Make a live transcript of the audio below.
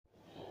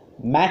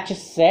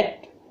Matches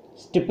set,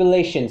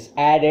 stipulations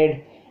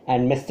added,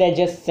 and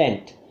messages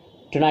sent.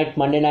 Tonight,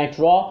 Monday Night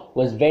Raw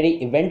was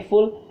very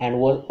eventful and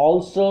was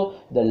also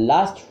the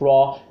last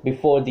Raw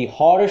before the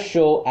horror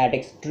show at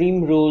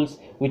Extreme Rules,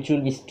 which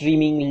will be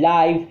streaming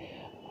live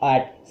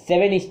at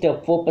 7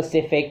 Eastern, 4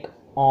 Pacific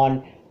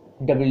on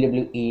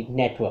WWE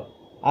Network.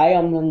 I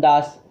am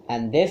Nandas,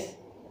 and this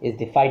is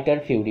the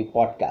Fighter Fury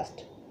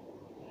podcast.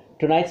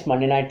 Tonight's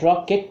Monday Night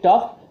Raw kicked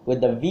off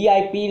with the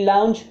VIP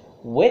lounge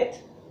with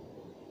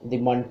the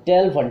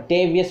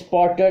Vontavious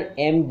Porter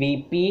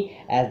MVP,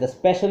 as the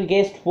special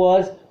guest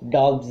was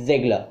Dolph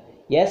Ziggler.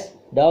 Yes,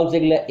 Dolph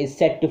Ziggler is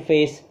set to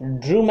face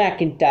Drew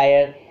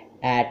McIntyre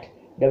at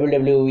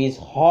WWE's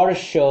horror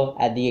show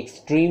at the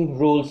Extreme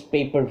Rules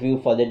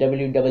pay-per-view for the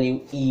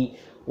WWE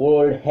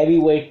World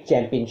Heavyweight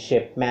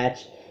Championship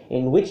match,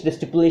 in which the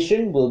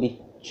stipulation will be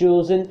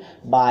chosen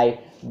by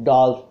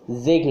Dolph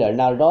Ziggler.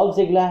 Now, Dolph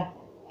Ziggler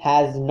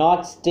has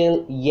not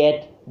still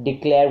yet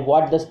declared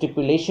what the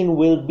stipulation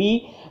will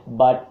be,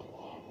 but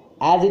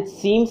as it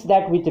seems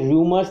that with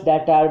rumors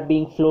that are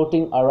being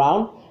floating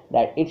around,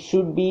 that it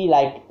should be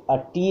like a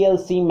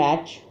TLC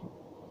match,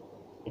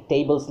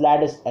 tables,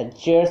 ladders and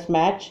chairs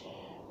match,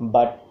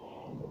 but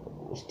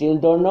still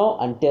don't know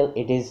until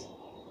it is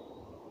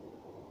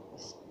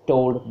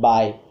told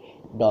by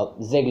Dolph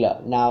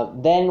Ziggler. Now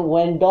then,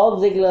 when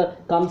Dolph Ziggler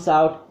comes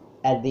out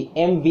at the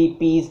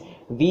MVP's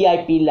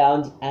VIP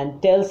lounge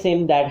and tells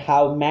him that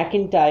how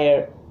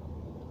McIntyre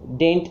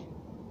didn't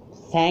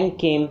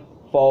thank him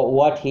for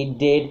what he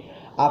did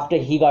after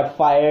he got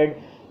fired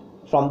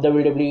from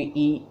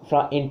WWE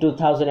in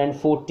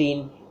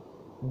 2014,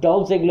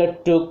 Dolph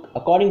Ziggler took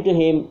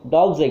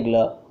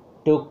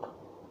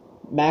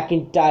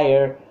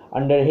McIntyre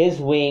under his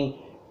wing,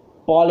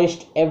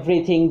 polished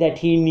everything that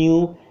he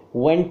knew,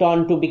 went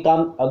on to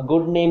become a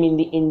good name in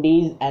the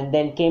Indies, and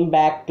then came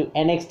back to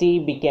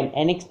NXT, became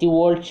NXT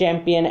World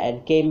Champion,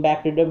 and came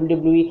back to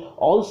WWE,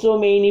 also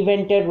main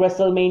evented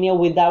WrestleMania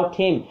without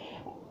him.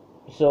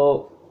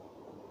 So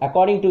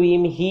according to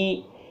him,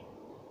 he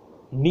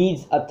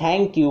needs a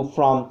thank you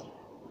from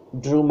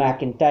Drew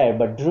McIntyre,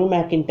 but Drew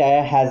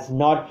McIntyre has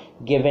not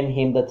given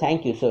him the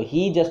thank you, so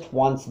he just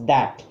wants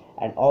that,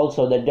 and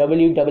also the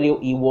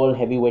WWE World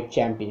Heavyweight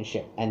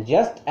Championship. And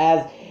just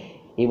as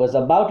he was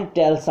about to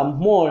tell some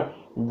more,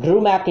 Drew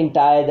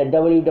McIntyre, the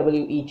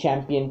WWE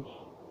Champion,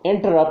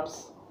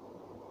 interrupts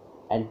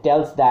and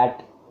tells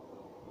that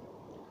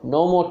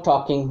no more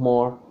talking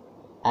more.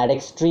 At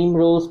Extreme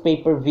Rules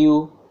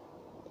pay-per-view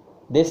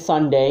this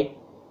Sunday,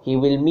 he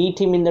will meet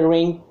him in the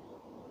ring,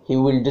 he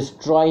will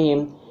destroy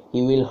him,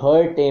 he will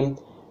hurt him,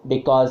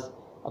 because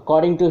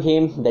according to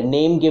him, the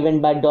name given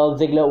by Dolph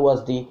Ziggler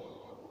was the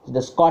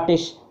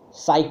Scottish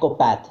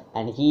psychopath,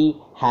 and he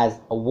has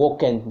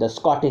awoken the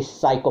Scottish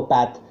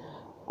psychopath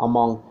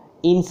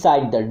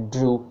inside the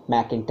Drew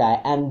McIntyre.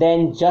 And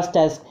then just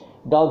as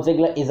Dolph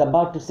Ziggler is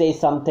about to say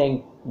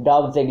something,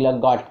 Dolph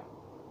Ziggler got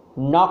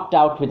knocked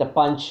out with a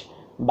punch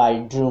by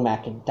Drew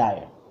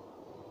McIntyre.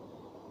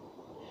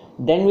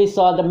 Then we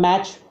saw the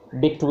match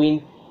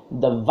between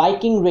the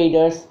Viking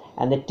Raiders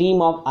and the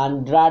team of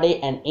Andrade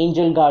and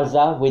Angel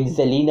Garza with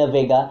Zelina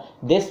Vega.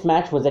 This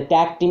match was a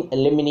tag team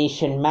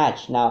elimination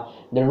match. Now,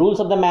 the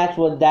rules of the match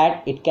were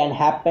that it can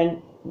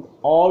happen,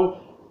 all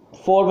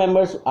 4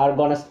 members are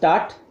gonna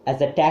start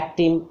as a tag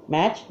team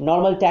match,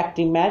 normal tag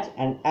team match,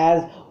 and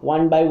as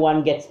one by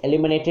one gets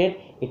eliminated,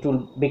 it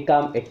will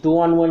become a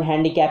 2-on-1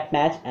 handicap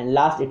match, and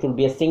last it will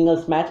be a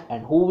singles match,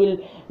 and who will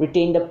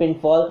retain the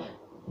pinfall,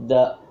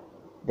 the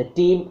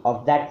team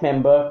of that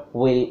member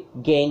will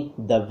gain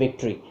the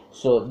victory.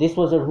 So this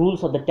was the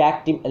rules of the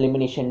tag team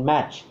elimination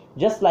match,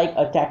 just like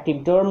a tag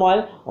team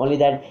turmoil, only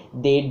that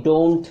they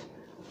don't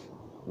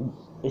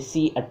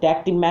see a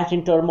tag team match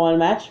in turmoil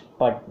match,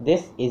 but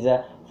this is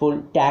a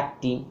full tag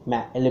team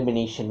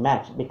elimination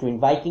match between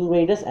Viking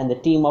Raiders and the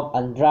team of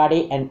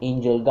Andrade and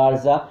Angel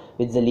Garza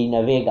with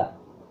Zelina Vega.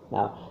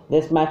 Now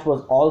this match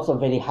was also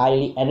very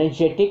highly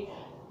energetic,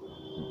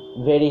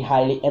 very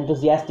highly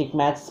enthusiastic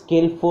match,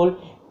 skillful.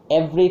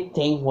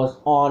 Everything was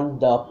on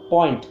the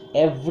point.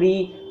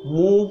 Every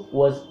move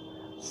was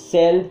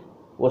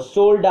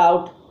sold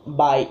out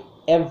by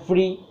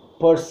every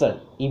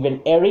person.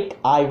 Even Eric,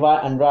 Ivar,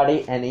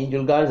 Andrade and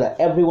Angel Garza,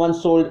 everyone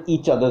sold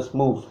each other's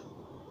move.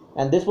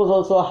 And this was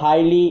also a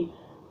highly,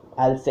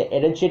 I'll say,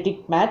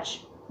 energetic match,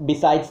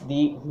 besides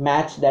the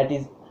match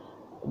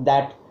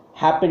that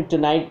happened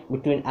tonight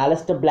between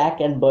Aleister Black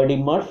and Buddy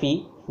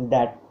Murphy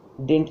that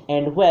didn't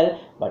end well.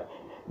 But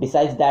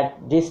besides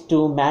that, this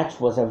two match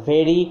was a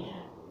very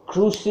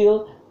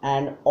crucial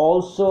and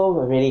also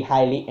a very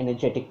highly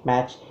energetic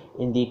match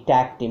in the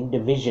tag team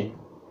division.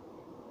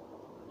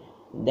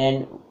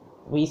 Then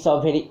we saw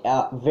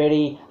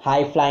very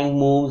high flying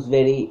moves,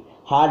 very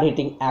hard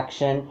hitting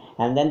action,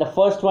 and then the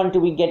first one to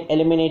be get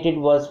eliminated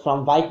was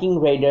from Viking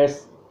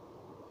Raiders.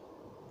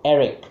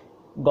 Eric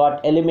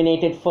got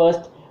eliminated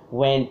first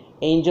when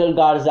Angel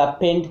Garza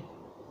pinned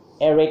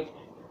Eric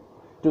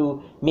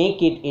to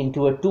make it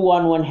into a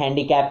 2-on-1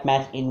 handicap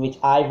match in which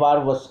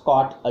Ivar was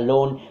caught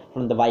alone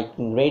from the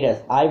Viking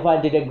Raiders.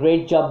 Ivar did a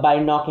great job by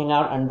knocking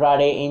out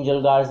Andrade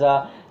Angel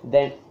Garza.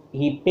 Then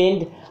he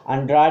pinned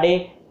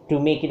Andrade to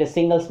make it a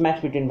singles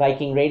match between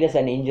Viking Raiders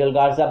and Angel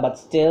Garza, but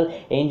still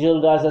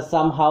Angel Garza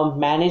somehow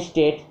managed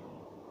it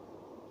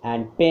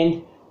and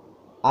pinned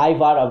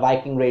Ivar of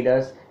Viking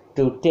Raiders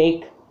to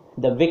take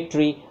the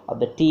victory of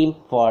the team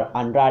for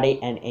Andrade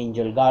and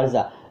Angel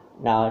Garza.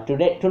 Now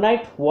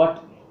tonight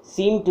what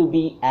seemed to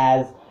be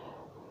as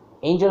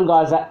Angel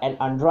Garza and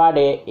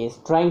Andrade is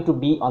trying to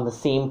be on the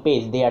same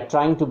page. They are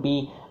trying to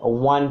be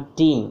one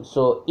team.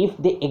 So if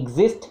they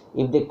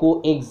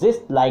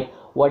coexist like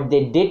what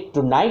they did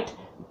tonight,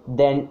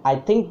 then I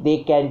think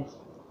they can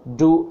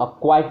do a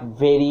quite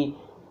very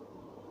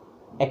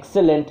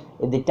excellent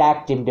in the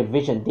tag team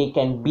division. They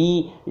can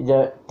be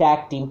the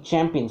tag team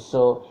champions.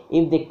 So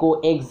if they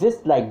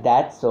coexist like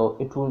that, so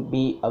it will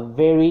be a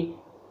very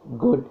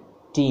good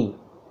team.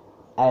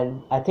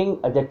 And I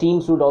think the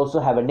teams would also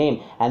have a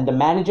name, and the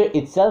manager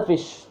itself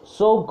is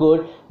so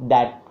good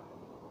that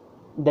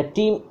the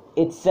team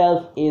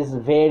itself is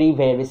very,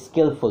 very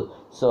skillful.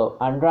 So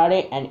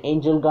Andrade and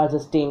Angel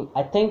Garza's team,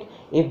 I think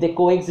if they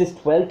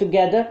coexist well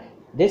together,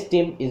 this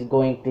team is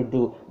going to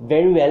do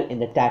very well in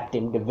the tag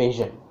team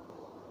division.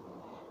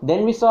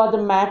 Then we saw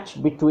the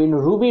match between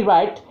the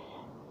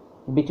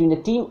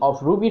team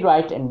of Ruby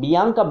Riott and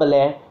Bianca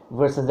Belair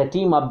versus the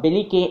team of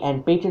Billie Kay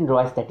and Peyton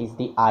Royce, that is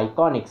the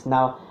Iconics.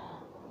 Now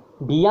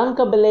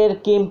Bianca Belair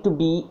came to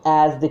be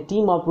as the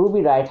team of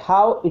Ruby Riott.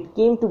 How it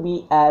came to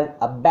be as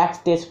a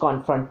backstage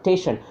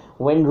confrontation.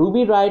 When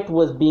Ruby Riott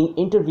was being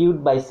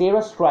interviewed by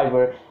Sarah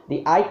Striver,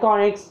 the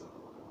Iconics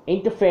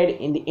interfered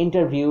in the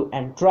interview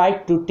and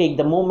tried to take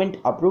the moment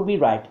of Ruby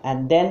Riott,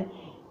 and then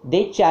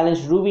they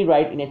challenged Ruby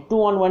Riott in a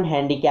 2-on-1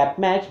 handicap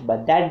match,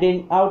 but that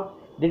didn't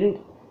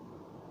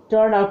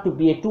turn out to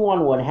be a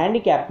 2-on-1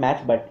 handicap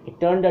match, but it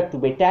turned out to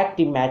be a tag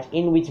team match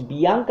in which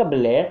Bianca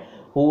Belair,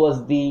 who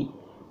was the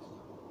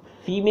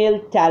female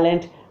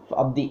talent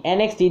of the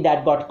NXT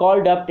that got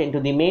called up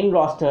into the main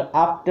roster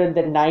after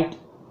the night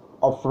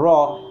of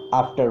Raw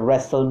after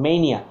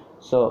WrestleMania.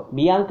 So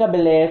Bianca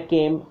Belair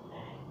came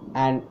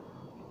and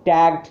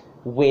tagged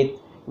with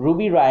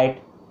Ruby Riott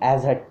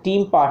as her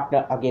team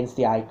partner against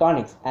the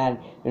Iconics. And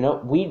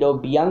we know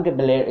Bianca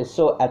Belair is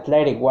so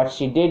athletic. What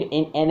she did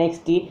in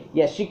NXT,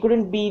 yes, she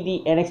couldn't be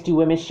the NXT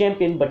Women's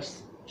Champion, but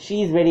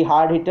she's very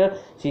hard hitter.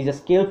 She's a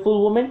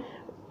skillful woman.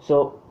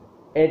 So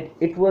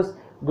it was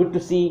good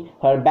to see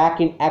her back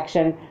in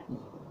action,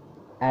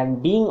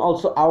 and being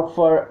also out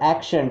of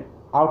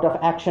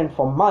action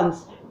for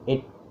months,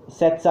 it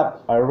sets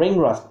up a ring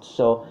rust.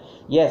 So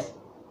yes,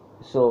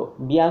 so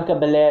Bianca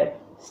Belair,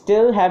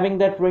 still having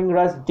that ring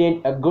rust,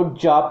 did a good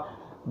job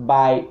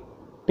by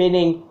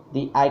pinning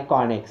the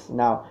Iconics.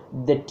 Now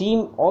the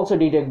team also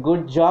did a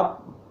good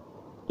job.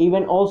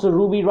 Even also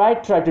Ruby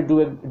Riott tried to do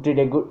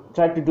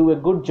a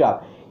good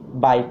job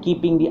by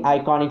keeping the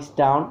Iconics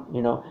down.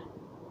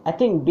 I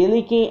think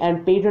Billie Kay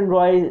and Peyton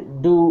Royce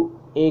do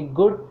a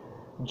good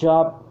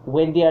job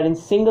when they are in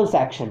singles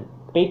action.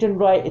 Peyton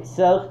Royce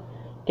itself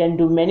can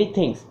do many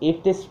things.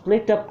 If they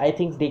split up, I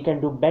think they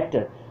can do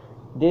better.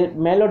 The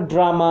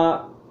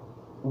melodrama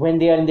when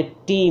they are in the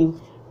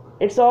team,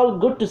 it's all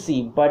good to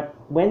see, but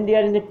when they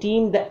are in the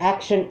team, the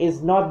action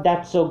is not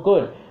that so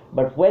good.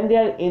 But when they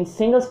are in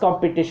singles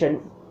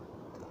competition,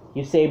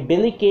 you say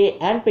Billie Kay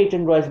and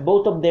Peyton Royce,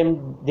 both of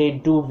them, they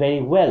do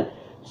very well.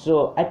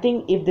 So I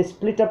think if they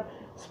split up,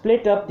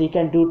 they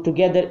can do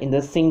together in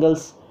the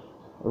singles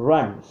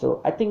run.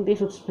 So I think they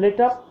should split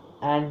up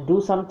and do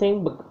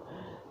something,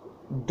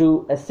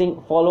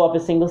 follow up a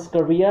singles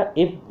career.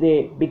 If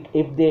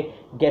they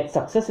get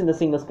success in the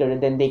singles career,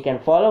 then they can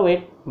follow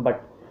it.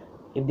 But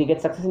if they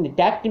get success in the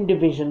tag team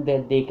division,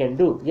 then they can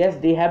do. Yes,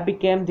 they have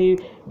become the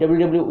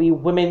WWE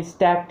Women's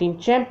Tag Team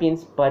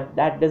Champions, but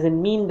that doesn't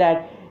mean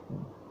that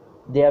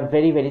they are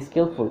very, very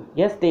skillful.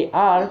 Yes, they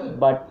are,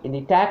 but in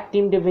the tag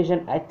team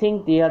division, I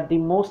think they are the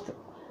most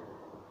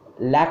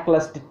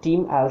lackluster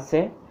team, I'll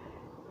say.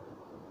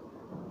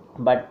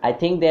 But I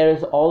think there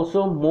is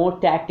also more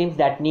tag teams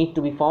that need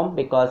to be formed,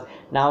 because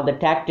now the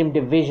tag team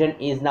division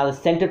is now the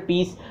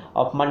centerpiece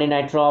of Monday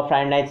Night Raw,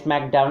 Friday Night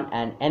SmackDown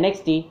and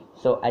NXT.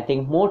 So I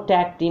think more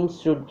tag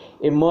teams should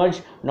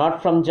emerge,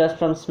 not from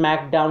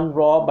SmackDown,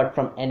 Raw, but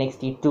from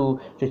NXT too,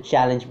 to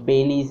challenge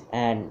Bayley's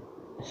and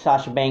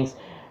Sasha Banks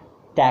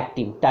tag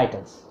team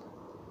titles.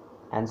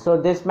 And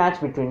so this match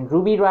between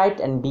Ruby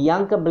Riott and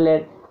Bianca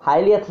Belair,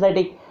 highly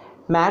athletic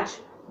match,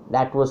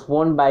 that was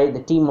won by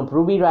the team of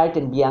Ruby Riott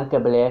and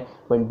Bianca Belair,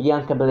 when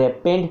Bianca Belair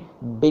pinned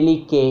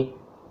Billie Kay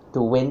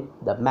to win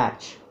the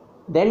match.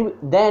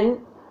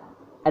 Then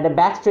at a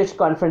backstage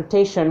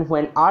confrontation,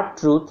 when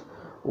R-Truth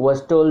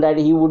was told that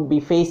he would be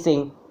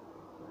facing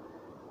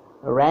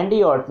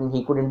Randy Orton,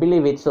 he couldn't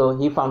believe it. So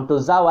he found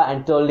Tozawa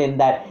and told him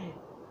that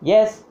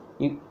yes,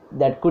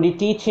 could he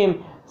teach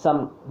him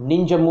some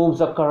ninja moves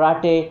of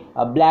karate,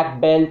 a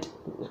black belt,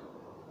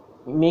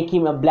 make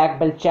him a black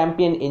belt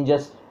champion in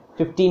just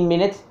 15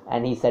 minutes,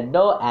 and he said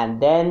no.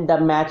 And then the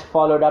match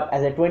followed up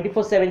as a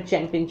 24/7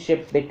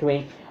 championship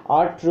between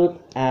R-Truth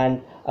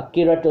and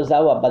Akira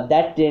Tozawa, but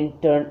that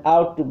didn't turn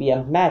out to be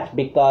a match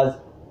because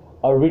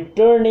a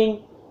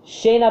returning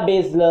Shayna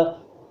Baszler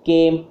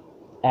came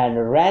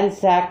and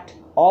ransacked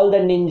all the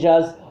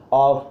ninjas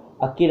of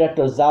Akira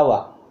Tozawa.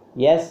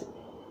 Yes,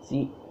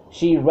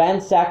 she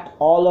ransacked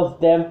all of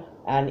them,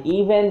 and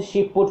even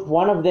she put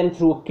one of them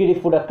through a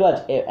Kirifuda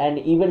clutch, and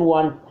even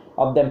one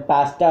of them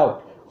passed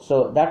out.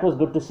 So that was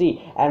good to see.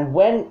 And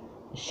when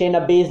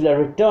Shayna Baszler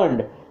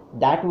returned,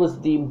 that was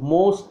the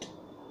most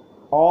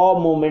awe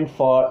moment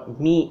for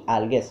me,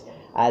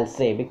 I'll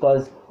say,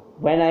 because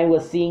when I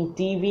was seeing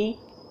TV,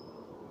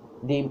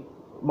 the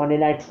Monday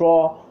Night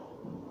Raw,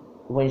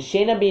 when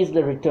Shayna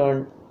Baszler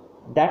returned,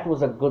 that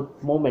was a good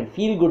moment,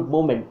 feel good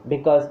moment,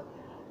 because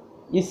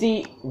you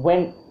see,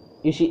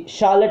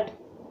 Charlotte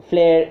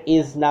Flair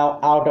is now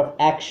out of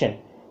action.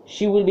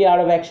 She will be out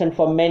of action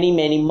for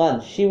many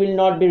months. She will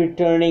not be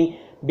returning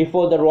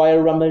before the Royal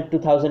Rumble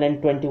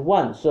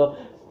 2021. So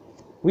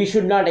we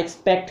should not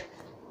expect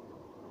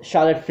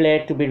Charlotte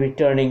Flair to be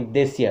returning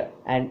this year.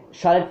 And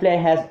Charlotte Flair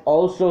has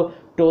also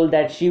told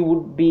that she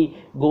would be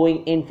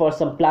going in for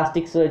some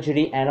plastic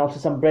surgery and also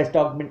some breast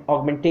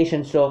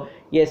augmentation. So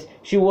yes,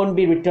 she won't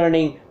be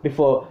returning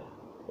before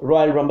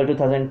Royal Rumble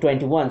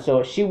 2021.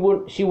 So she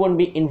won't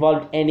be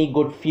involved any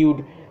good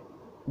feud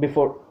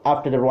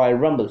after the Royal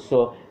Rumble.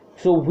 So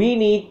we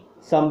need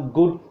some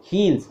good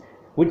heels.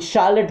 With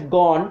Charlotte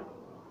gone,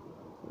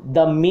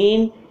 the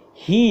main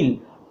heel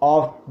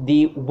of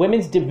the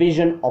women's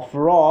division of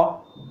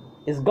Raw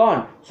is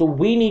gone. So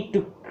we need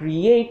to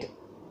create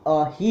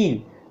a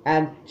heel,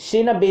 and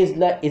Shayna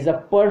Baszler is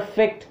a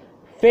perfect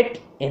fit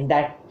in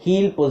that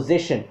heel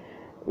position.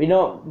 We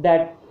know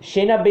that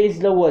Shayna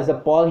Baszler was a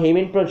Paul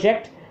Heyman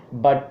project,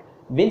 but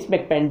Vince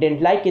McMahon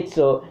didn't like it.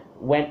 So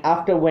when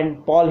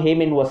Paul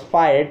Heyman was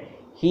fired,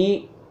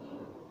 he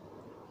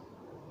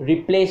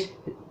replaced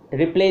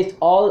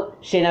all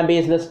Shayna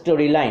Baszler's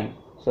storyline.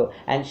 So,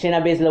 and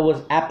Shayna Baszler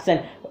was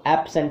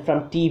absent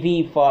from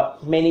TV for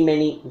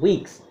many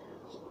weeks.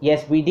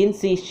 Yes, we didn't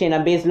see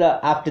Shayna Baszler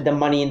after the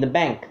Money in the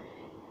Bank.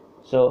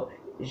 So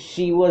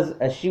she was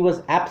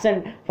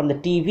absent from the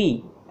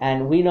TV,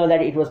 and we know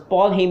that it was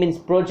Paul Heyman's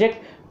project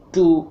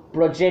to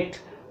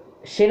project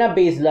Shayna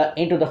Baszler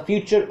into the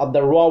future of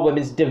the Raw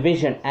Women's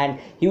division, and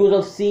he was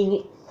also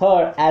seeing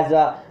her as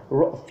a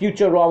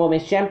future Raw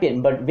Women's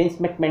champion. But Vince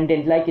McMahon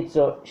didn't like it,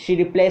 so she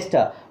replaced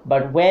her.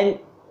 But when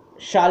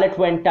Charlotte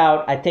went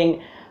out, I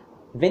think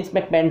Vince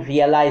McMahon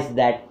realized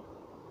that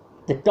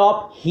the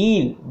top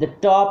heel, the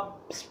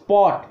top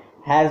spot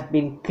has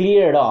been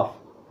cleared off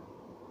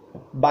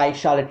by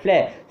Charlotte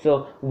Flair.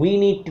 So we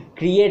need to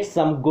create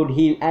some good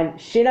heel, and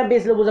Shayna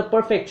Baszler was a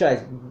perfect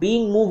choice.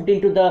 Being moved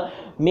into the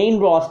main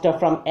roster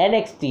from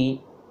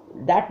NXT,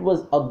 that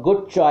was a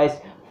good choice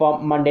for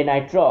Monday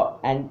Night Raw.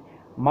 And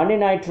Monday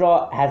Night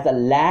Raw has a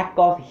lack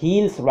of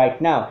heels right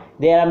now.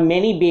 There are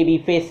many baby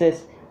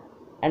faces,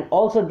 and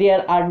also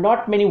there are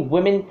not many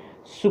women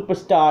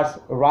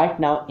superstars right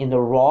now in the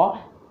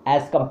Raw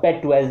as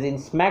compared to as in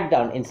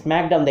SmackDown. In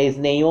SmackDown, there is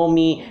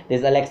Naomi, there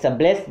is Alexa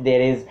Bliss,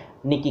 there is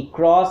Nikki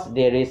Cross,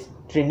 there is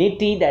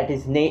Trinity, that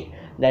is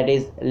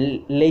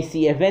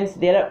Lacey Evans.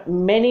 There are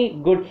many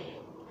good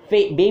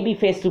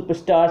babyface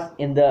superstars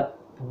in the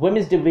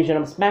women's division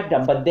of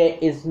SmackDown, but there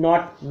is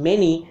not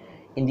many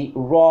in the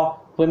Raw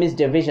women's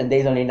division. There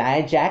is only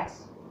Nia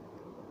Jax,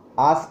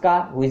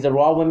 Asuka, who is the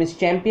Raw Women's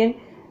Champion,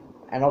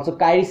 and also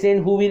Kairi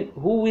Sane, who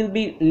will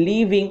be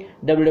leaving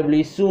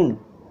WWE soon.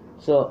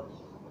 So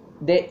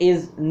there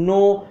is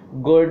no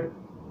good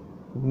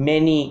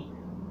many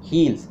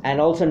heels. And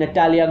also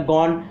Natalya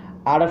gone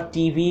out of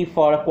TV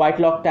for a quite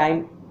long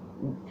time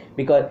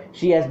because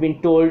she has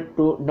been told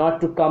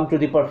not to come to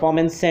the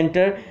performance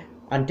center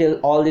until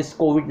all this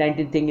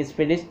COVID-19 thing is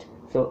finished.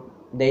 So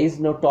there is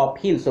no top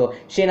heel. So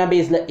Shayna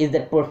Baszler is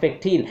that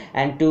perfect heel,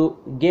 and to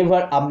give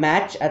her a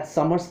match at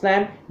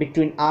SummerSlam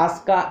between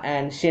Asuka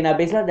and Shayna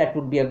Baszler, that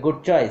would be a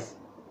good choice,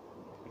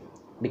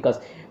 because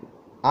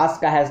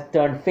Asuka has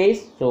turned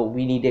face, so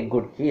we need a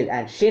good heel,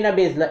 and Shayna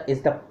Baszler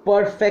is the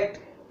perfect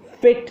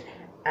fit,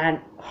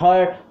 and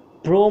her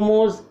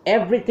promos,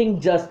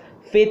 everything just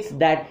fits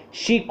that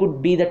she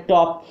could be the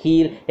top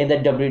heel in the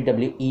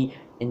WWE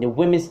in the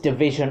women's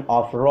division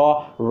of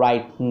Raw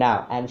right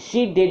now. And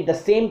she did the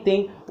same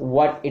thing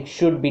what it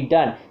should be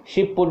done.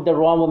 She put the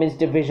Raw women's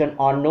division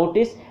on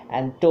notice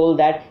and told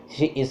that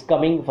she is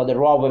coming for the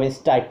Raw women's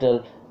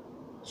title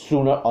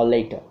sooner or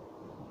later.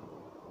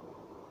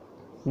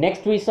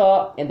 Next, we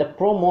saw in the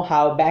promo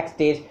how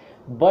backstage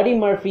Buddy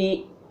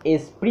Murphy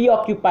is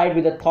preoccupied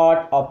with the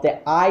thought of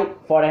the eye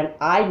for an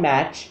eye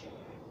match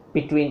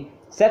between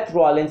Seth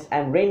Rollins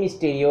and Rey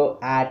Mysterio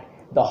at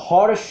the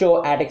Horror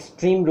Show at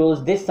Extreme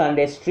Rules this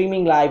Sunday,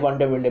 streaming live on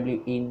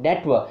WWE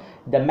Network.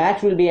 The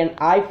match will be an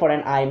eye for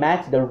an eye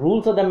match. The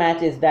rules of the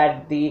match is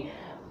that the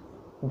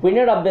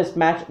winner of this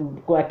match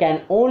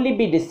can only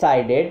be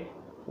decided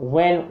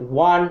when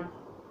one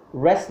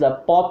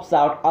wrestler pops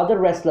out other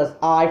wrestler's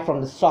eye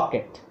from the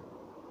socket.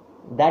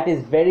 that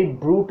is very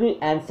brutal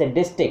and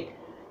sadistic.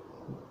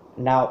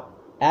 Now,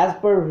 as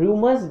per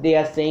rumors, they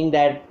are saying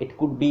that it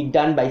could be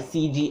done by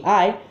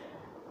CGI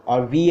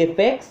or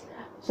VFX.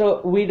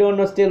 So we don't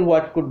know still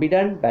what could be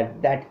done,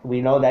 but that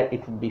we know that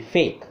it would be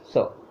fake.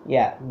 So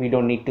yeah, we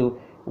don't need to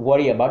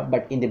worry about.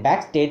 But in the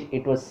backstage,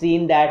 it was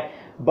seen that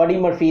Buddy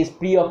Murphy is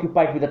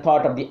preoccupied with the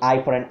thought of the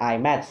eye for an eye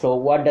match. So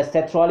what does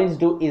Seth Rollins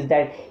do is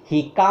that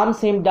he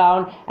calms him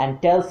down and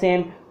tells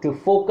him to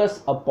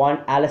focus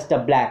upon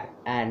Aleister Black.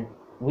 And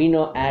we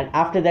know, and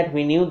after that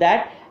we knew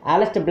that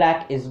Aleister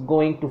Black is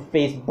going to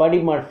face Buddy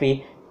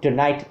Murphy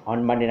tonight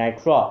on Monday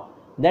Night Raw.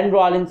 Then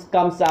Rollins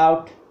comes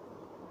out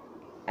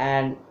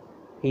and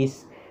he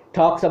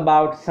talks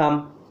about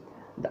some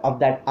of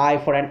that eye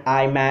for an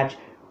eye match,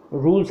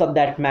 rules of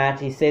that match.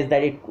 He says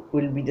that it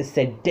will be the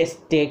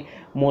sadistic,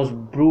 most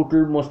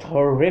brutal, most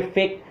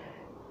horrific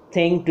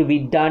thing to be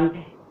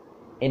done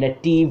in a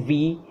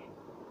TV,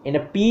 in a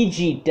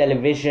PG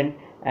television,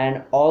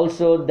 and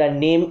also the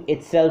name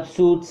itself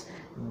suits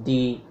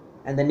the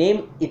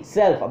name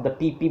itself of the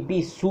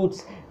PPP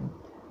suits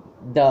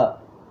the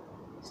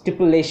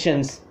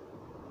stipulations.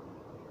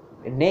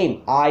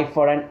 Name, eye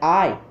for an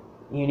eye.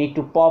 You need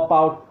to pop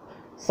out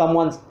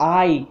someone's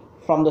eye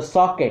from the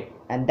socket,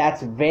 and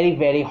that's very,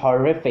 very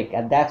horrific,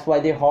 and that's why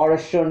the horror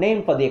show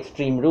name for the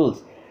Extreme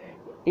Rules.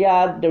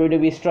 Yeah,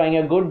 WWE is trying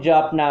a good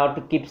job now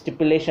to keep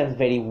stipulations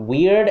very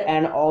weird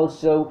and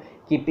also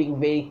keeping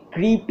very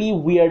creepy,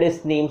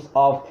 weirdest names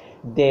of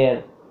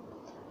their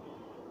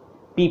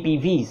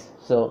PPVs.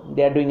 So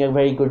they are doing a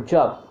very good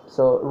job.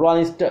 So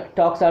Rollins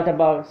talks out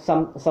about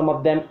some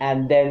of them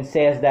and then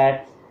says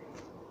that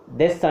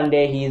this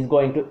Sunday he is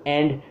going to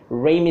end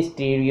Rey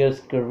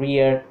Mysterio's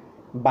career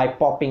by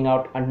popping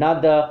out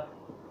another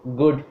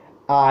good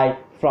eye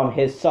from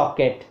his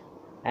socket.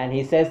 And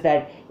he says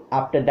that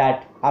after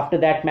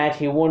that match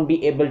he won't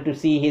be able to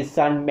see his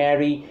son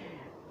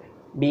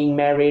being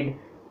married.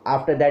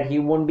 After that he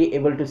won't be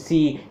able to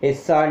see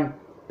his son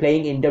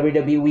playing in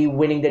WWE,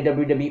 winning the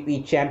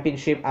WWE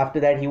championship. After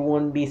that he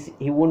won't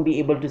be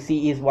able to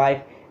see his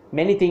wife.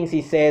 Many things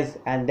he says,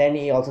 and then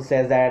he also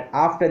says that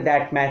after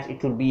that match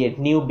it will be a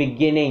new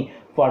beginning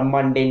for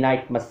Monday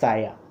Night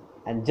Messiah.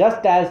 And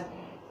just as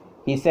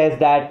he says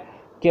that,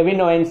 Kevin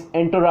Owens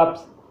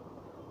interrupts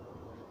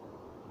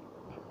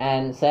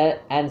and says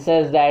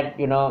that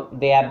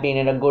they have been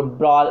in a good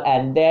brawl,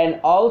 and then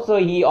also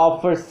he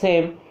offers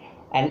him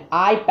an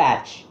eye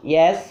patch.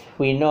 Yes,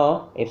 we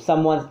know if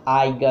someone's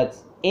eye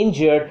gets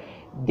injured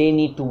they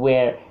need to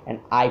wear an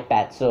eye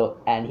patch. So,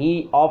 and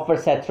he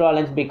offers Seth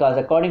Rollins because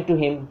according to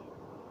him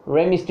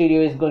Rey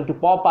Mysterio is going to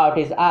pop out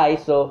his eye.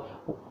 So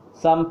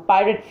some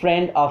pirate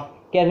friend of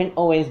Kevin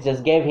Owens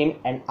just gave him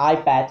an eye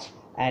patch,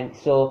 and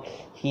so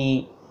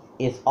he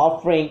is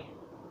offering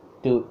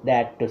to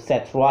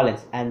Seth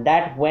Rollins. And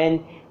that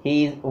when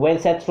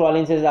Seth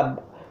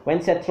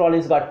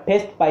Rollins got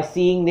pissed by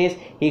seeing this,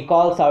 he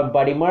calls out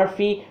Buddy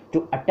Murphy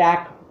to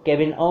attack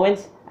Kevin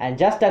Owens. And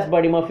just as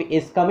Buddy Murphy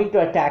is coming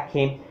to attack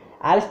him,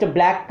 Aleister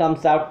Black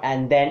comes out,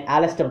 and then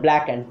Aleister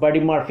Black and Buddy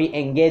Murphy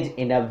engage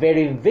in a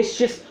very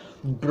vicious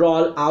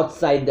brawl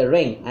outside the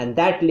ring, and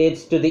that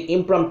leads to the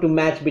impromptu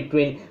match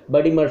between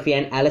Buddy Murphy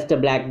and Aleister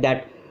Black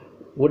that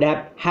would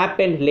have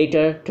happened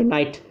later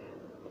tonight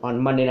on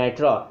Monday Night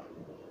Raw.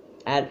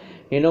 And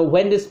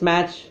when this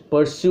match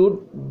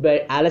pursued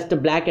by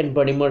Aleister Black and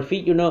Buddy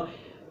Murphy,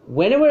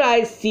 whenever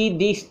I see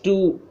these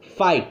two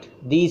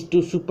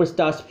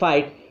superstars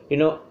fight,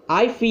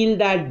 I feel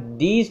that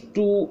these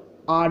two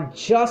are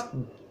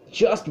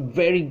just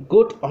very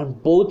good on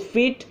both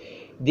feet.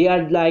 They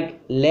are like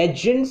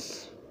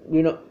legends,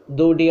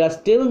 though they are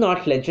still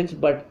not legends,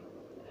 but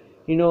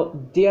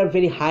they are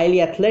very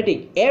highly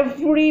athletic.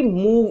 Every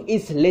move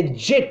is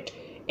legit.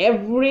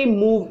 Every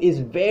move is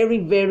very,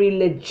 very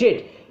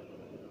legit.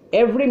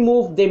 Every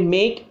move they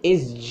make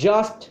is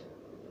just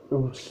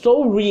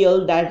so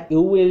real that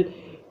you will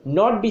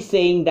not be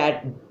saying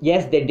that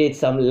yes, they did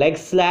some leg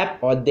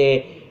slap or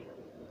they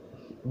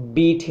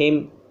beat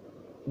him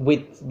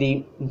with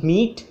the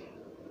meat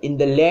in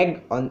the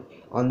leg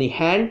on the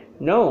hand.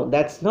 No,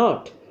 that's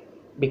not.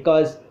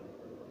 Because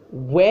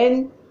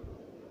when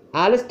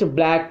Aleister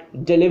Black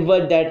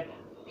delivered that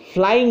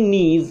flying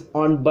knees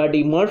on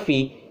Buddy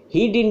Murphy,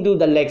 he didn't do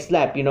the leg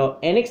slap.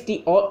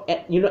 NXT, or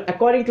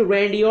according to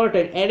Randy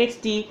Orton,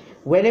 NXT,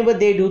 whenever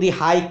they do the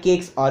high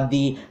kicks or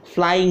the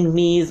flying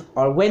knees,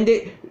 or when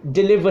they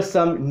deliver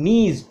some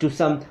knees to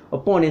some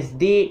opponents,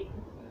 they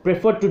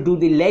prefer to do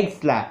the leg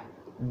slap.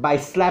 By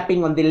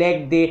slapping on the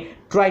leg, they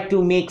try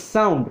to make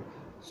sound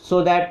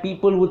so that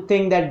people would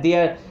think that they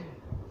are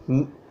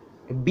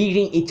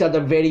beating each other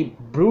very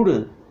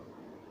brutal.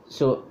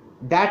 So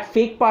that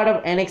fake part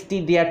of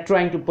NXT they are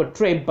trying to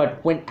portray. But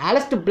when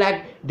Aleister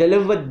Black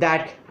delivered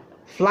that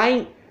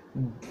flying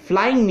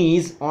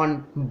knees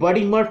on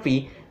Buddy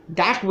Murphy,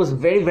 that was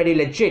very, very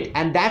legit.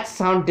 And that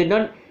sound did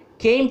not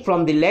came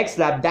from the leg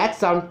slap. That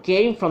sound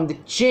came from the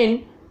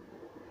chin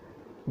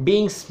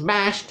being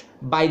smashed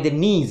by the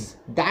knees.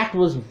 That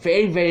was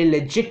very, very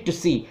legit to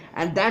see,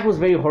 and that was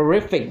very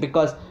horrific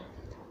because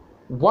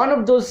one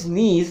of those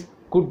knees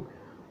could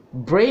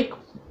break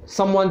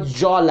someone's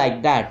jaw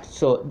like that.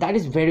 So that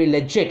is very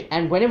legit.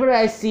 And whenever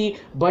I see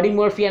Buddy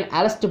Murphy and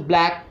Aleister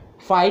Black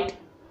fight,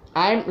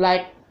 I'm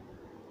like,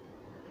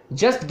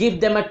 just give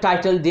them a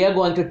title, they are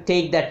going to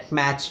take that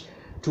match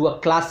to a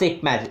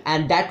classic match.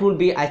 And that will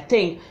be, I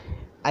think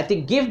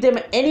give them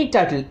any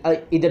title,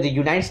 either the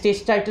United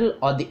States title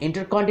or the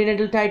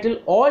Intercontinental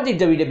title or the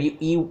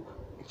WWE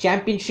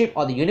Championship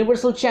or the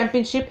Universal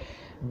Championship.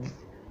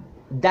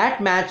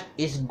 That match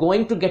is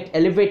going to get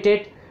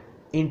elevated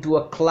into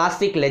a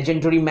classic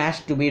legendary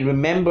match to be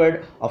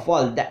remembered of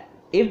all. That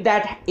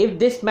if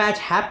this match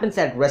happens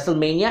at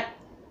WrestleMania,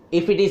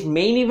 if it is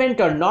main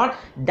event or not,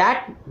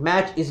 that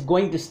match is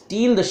going to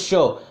steal the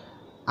show.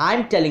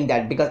 I'm telling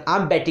that because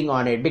I'm betting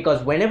on it,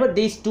 because whenever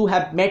these two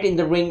have met in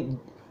the ring,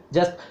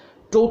 just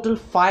total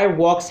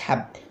fireworks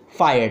have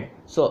fired.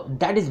 So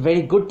that is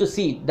very good to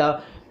see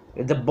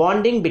the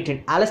bonding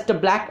between Aleister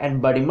Black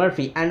and Buddy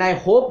Murphy. And I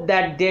hope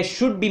that there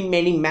should be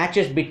many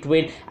matches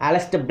between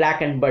Aleister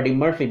Black and Buddy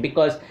Murphy,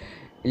 because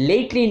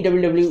lately in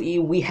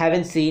WWE we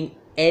haven't seen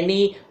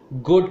any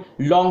good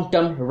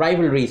long-term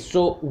rivalries.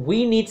 So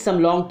we need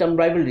some long-term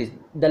rivalries.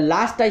 The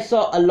last I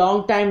saw a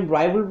long-time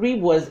rivalry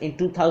was in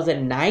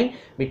 2009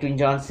 between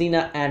John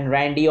Cena and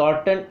Randy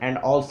Orton, and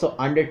also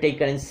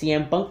Undertaker and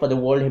CM Punk for the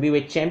World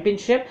Heavyweight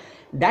Championship.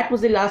 That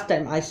was the last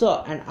time I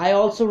saw. And I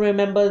also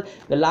remember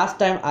the last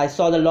time I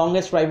saw the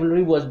longest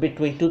rivalry was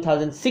between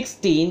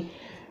 2016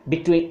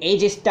 between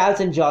AJ Styles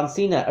and John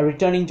Cena, a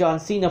returning John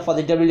Cena for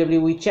the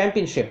WWE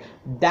Championship.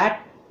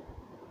 That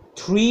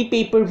 3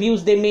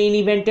 pay-per-views they main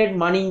evented: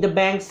 Money in the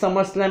Bank,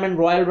 SummerSlam and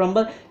Royal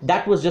Rumble.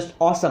 That was just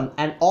awesome,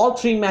 and all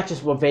 3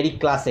 matches were very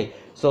classic.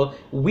 So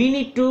we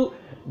need to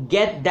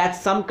get that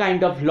some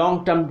kind of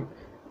long-term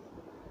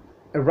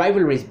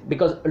rivalries,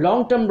 because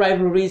long-term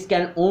rivalries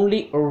can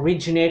only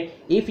originate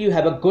if you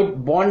have a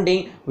good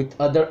bonding with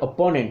other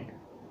opponent.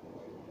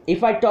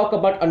 If I talk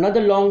about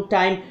another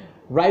long-time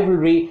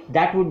rivalry,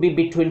 that would be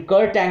between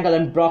Kurt Angle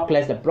and Brock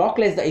Lesnar. Brock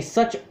Lesnar is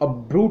such a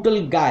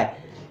brutal guy.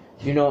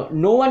 No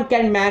one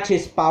can match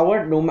his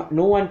power,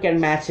 no one can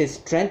match his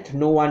strength,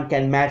 no one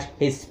can match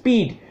his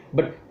speed,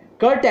 but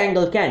Kurt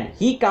Angle can.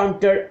 He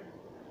counter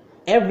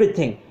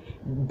everything.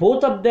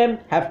 Both of them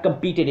have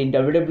competed in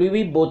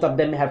WWE, both of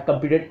them have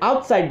competed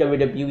outside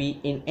WWE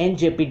in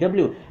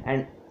NJPW,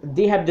 and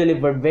they have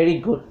delivered very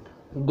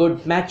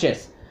good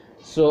matches.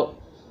 So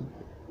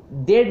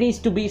there needs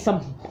to be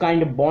some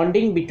kind of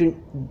bonding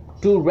between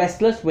 2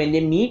 wrestlers when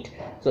they meet.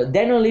 So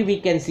then only we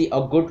can see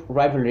a good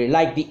rivalry,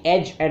 like the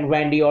Edge and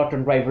Randy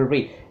Orton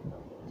rivalry.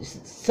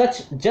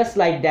 Just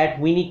like that,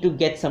 we need to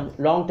get some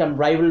long-term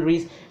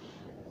rivalries,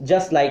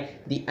 just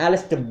like the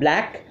Aleister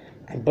Black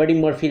and Buddy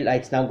Murphy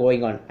fights now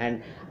going on.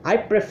 And I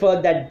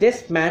prefer that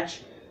this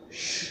match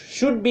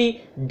should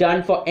be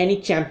done for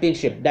any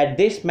championship, that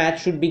this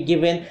match should be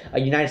given a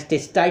United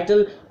States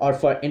title, or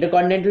for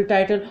Intercontinental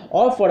title,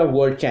 or for a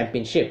World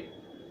Championship.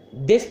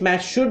 This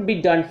match should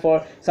be done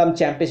for some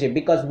championship,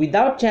 because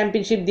without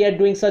championship they are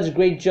doing such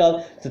great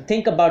job. So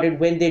think about it,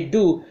 when they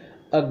do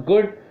a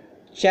good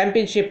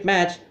championship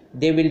match,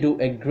 they will do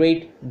a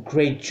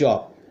great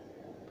job.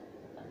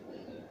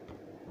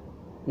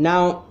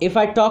 Now if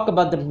I talk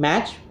about the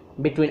match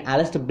between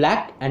Aleister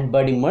Black and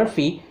Buddy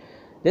Murphy,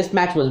 this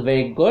match was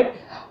very good.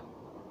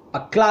 A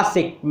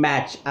classic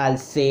match, I'll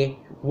say,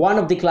 one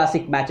of the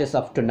classic matches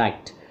of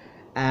tonight.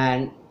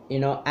 And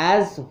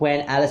as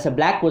when Aleister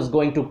Black was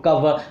going to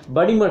cover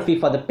Buddy Murphy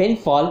for the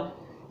pinfall,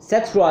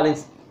 Seth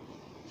Rollins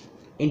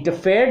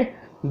interfered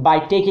by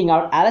taking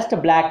out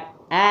Aleister Black,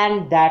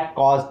 and that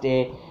caused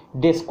a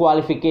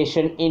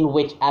disqualification, in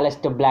which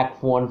Aleister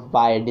Black won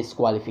via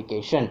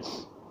disqualification.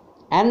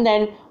 And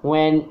then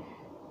when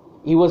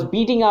he was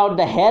beating out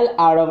the hell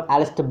out of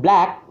Aleister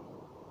Black,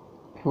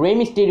 Rey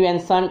Mysterio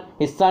and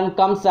his son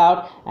comes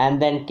out,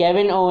 and then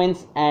Kevin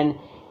Owens, and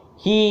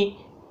he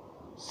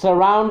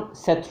surround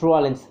Seth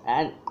Rollins.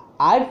 And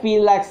I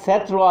feel like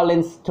Seth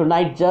Rollins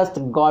tonight just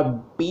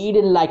got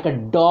beaten like a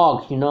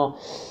dog.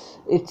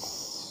 It's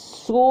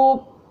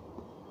so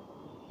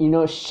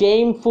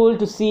shameful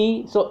to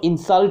see, so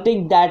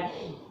insulting, that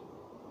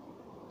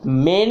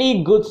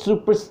many good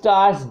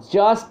superstars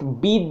just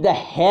beat the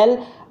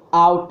hell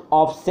out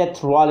of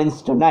Seth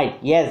Rollins tonight.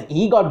 Yes,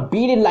 he got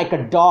beaten like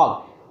a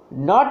dog,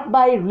 not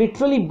by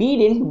literally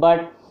beaten,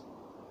 but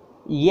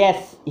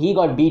yes, he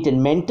got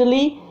beaten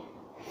mentally,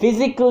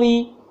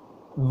 physically,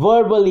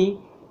 verbally,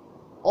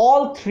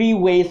 all 3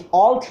 ways,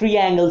 all 3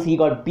 angles. He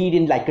got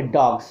beaten like a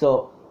dog.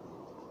 So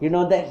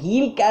the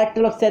heel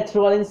character of Seth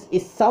Rollins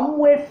is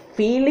somewhere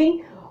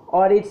failing,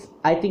 or it's,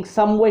 I think,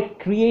 somewhere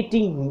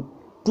creating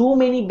too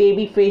many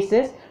baby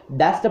faces.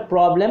 That's the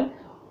problem.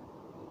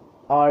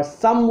 Or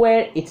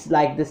somewhere it's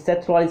like the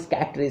Seth Rollins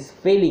character is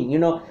failing.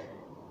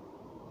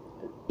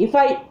 If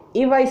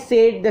I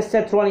say the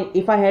Seth Rollins,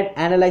 if I had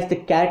analyzed the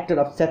character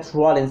of Seth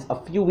Rollins a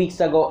few weeks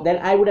ago, then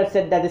I would have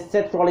said that the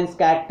Seth Rollins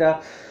character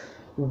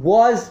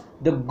was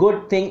the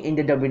good thing in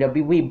the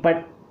WWE.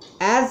 But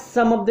as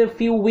some of the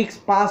few weeks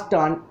passed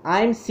on,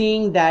 I'm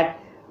seeing that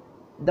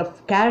the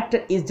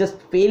character is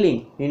just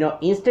failing.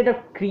 Instead of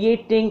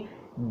creating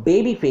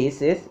baby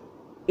faces.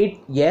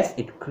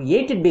 It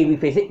created baby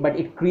faces, but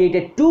it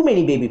created too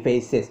many baby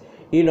faces.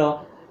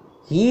 Heel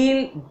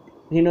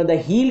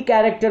the heel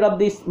character of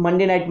this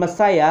Monday Night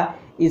Messiah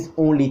is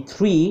only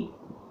three: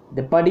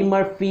 the Buddy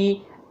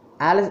Murphy,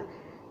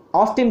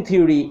 Austin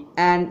Theory,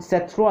 and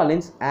Seth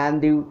Rollins.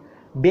 And the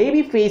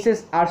baby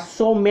faces are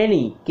so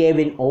many: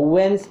 Kevin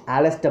Owens,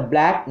 Aleister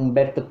Black,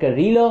 Humberto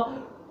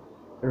Carrillo,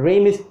 Rey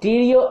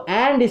Mysterio,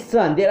 and his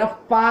son. There are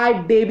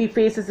 5 baby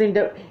faces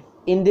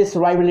in this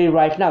rivalry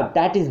right now.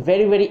 That is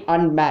very, very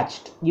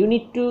unmatched. You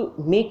need to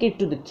make it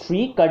to the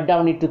 3, cut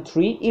down it to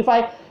 3. If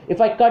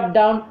I cut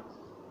down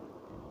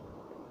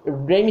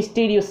Rey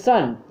Mysterio's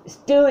son,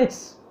 still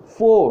it's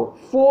 4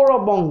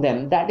 among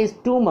them. That is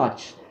too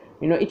much.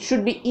 It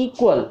should be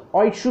equal,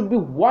 or it should be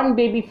one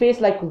baby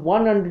face, like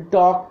one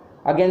underdog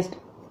against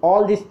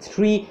all these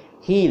 3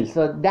 heels.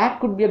 So that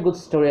could be a good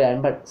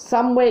storyline, but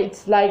somewhere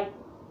it's like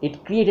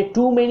it created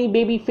too many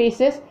baby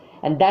faces,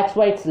 and that's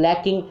why it's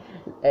lacking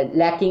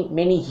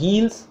many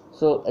heels.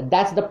 So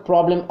that's the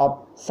problem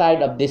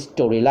side of this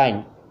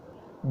storyline.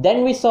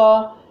 Then we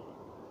saw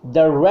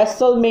the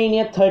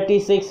WrestleMania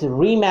 36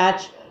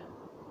 rematch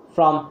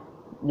from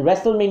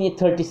WrestleMania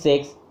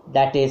 36,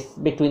 that is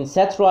between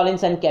Seth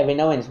Rollins and Kevin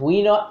Owens.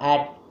 We know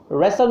at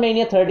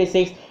WrestleMania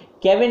 36,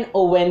 Kevin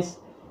Owens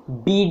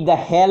beat the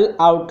hell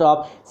out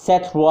of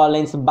Seth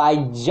Rollins by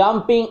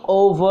jumping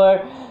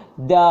over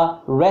the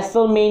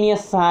WrestleMania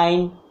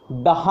sign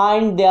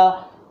behind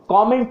the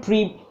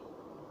commentary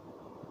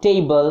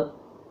table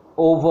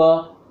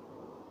over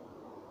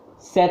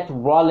Seth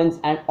Rollins,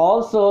 and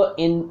also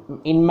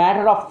in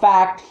matter of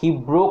fact he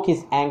broke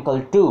his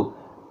ankle too.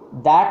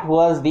 That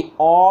was the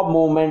awe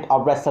moment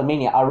of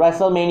WrestleMania. A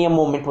WrestleMania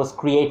moment was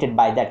created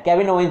by that.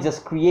 Kevin Owens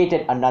just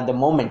created another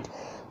moment.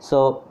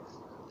 So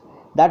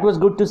that was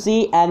good to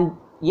see, and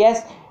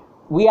yes,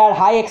 we had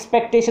high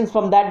expectations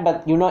from that,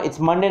 but it's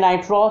Monday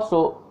Night Raw,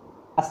 so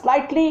a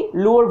slightly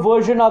lower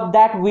version of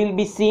that we'll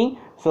be seeing.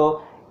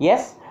 So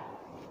yes,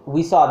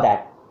 we saw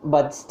that,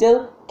 but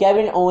still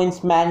Kevin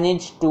Owens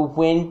managed to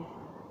win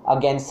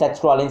against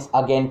Seth Rollins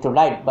again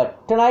tonight.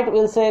 But tonight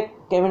we'll say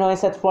Kevin Owens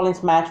Seth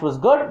Rollins match was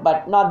good,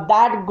 but not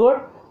that good,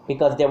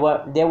 because there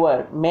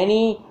were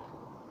many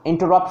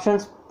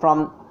interruptions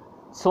from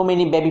so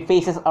many baby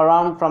faces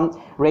around, from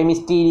Rey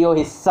Mysterio,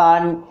 his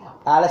son,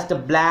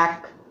 Aleister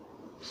Black.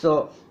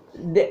 So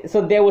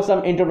there was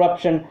some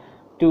interruption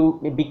to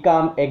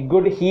become a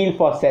good heel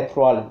for Seth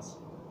Rollins.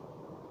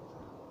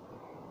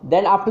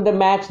 Then after the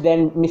match,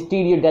 then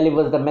Mysterio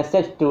delivers the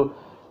message to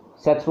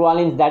Seth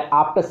Rollins that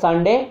after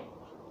Sunday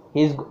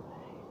he's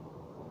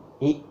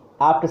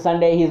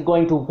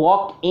going to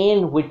walk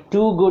in with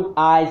 2 good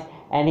eyes,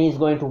 and he's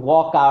going to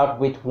walk out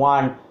with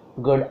 1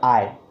 good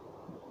eye.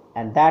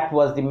 And that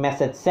was the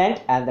message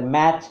sent, and the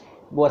match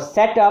was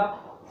set up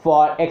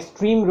for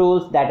Extreme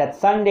Rules, that at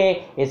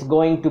Sunday is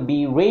going to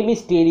be Rey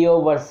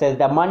Mysterio versus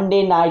the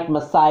Monday Night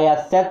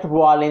Messiah Seth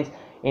Rollins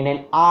in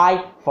an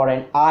eye for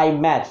an eye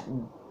match.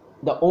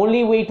 The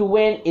only way to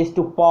win is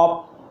to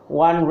pop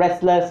one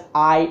wrestler's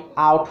eye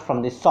out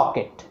from the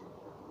socket.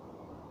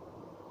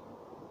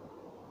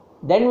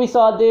 Then we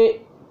saw the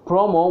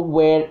promo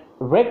where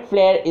Ric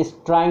Flair is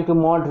trying to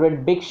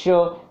moderate Big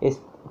Show, is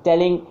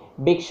telling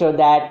Big Show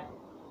that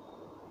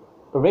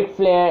Ric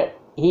Flair,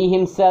 he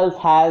himself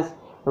has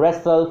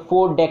wrestled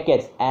 4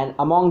 decades, and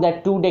among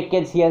that 2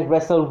 decades he has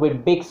wrestled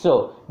with Big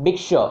Show.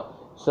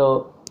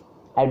 So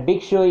and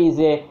Big Show is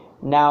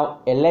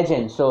now a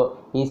legend. So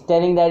he's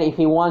telling that if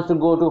he wants to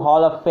go to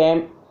Hall of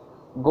Fame,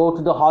 go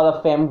to the Hall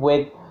of Fame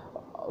with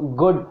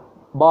good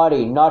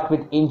body, not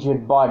with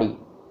injured body.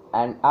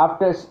 And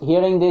after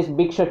hearing this,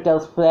 Big Show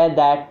tells Flair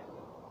that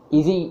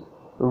is he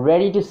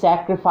ready to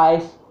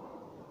sacrifice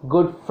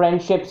good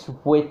friendships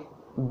with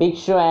Big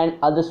Show and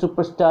other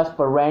superstars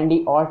for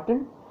Randy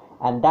Orton?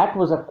 And that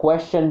was a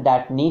question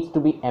that needs to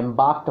be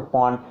embarked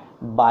upon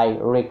by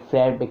Ric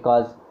Flair,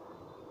 because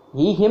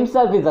he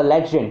himself is a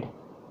legend.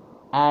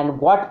 And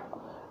what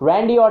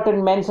Randy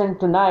Orton mentioned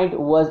tonight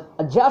was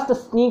just a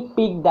sneak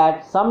peek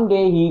that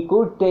someday he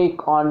could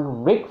take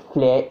on Ric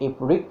Flair if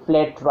Ric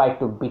Flair tried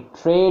to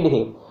betray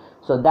him.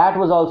 So that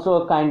was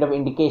also a kind of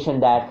indication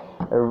that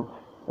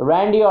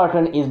Randy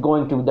Orton is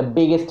going to be the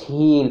biggest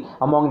heel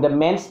among the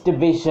men's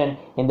division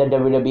in the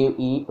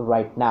WWE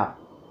right now.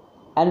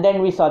 And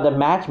then we saw the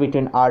match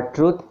between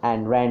R-Truth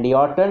and Randy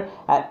Orton.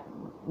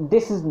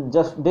 This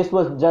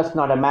was just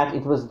not a match,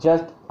 it was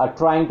just a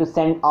trying to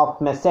send off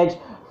message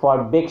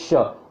for Big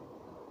Show.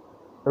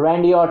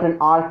 Randy Orton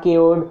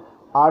RKO'd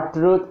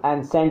R-Truth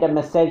and sent a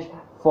message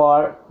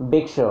for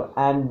Big Show,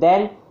 and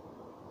then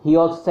he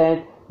also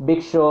sent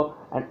Big Show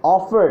and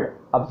offered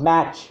a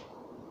match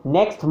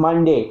next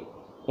Monday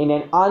in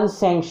an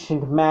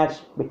unsanctioned match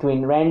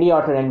between Randy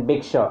Orton and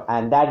Big Show,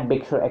 and that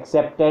Big Show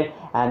accepted,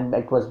 and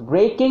it was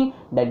breaking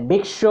that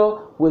Big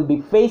Show will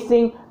be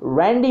facing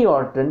Randy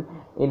Orton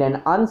in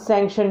an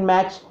unsanctioned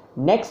match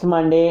next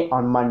Monday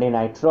on Monday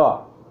Night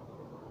Raw.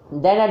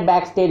 Then at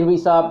backstage we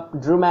saw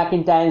Drew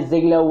McIntyre and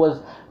Ziggler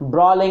was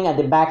brawling at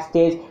the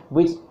backstage,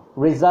 which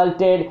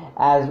resulted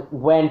as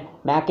when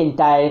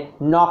McIntyre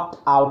knocked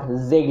out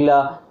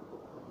Ziggler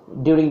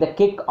during the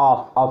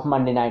kickoff of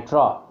Monday Night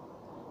Raw.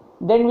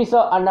 Then we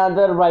saw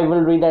another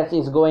rivalry that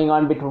is going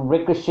on between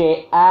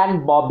Ricochet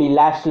and Bobby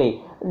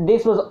Lashley.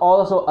 This was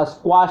also a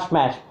squash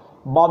match.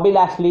 Bobby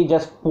Lashley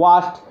just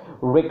squashed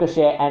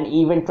Ricochet and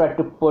even tried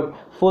to put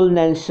full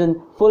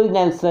Nelson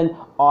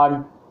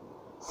on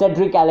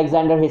Cedric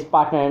Alexander, his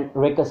partner in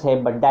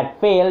Ricochet, but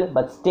that failed.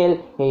 But still,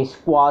 he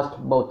squashed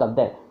both of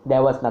them.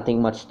 There was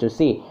nothing much to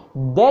see.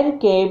 Then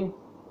came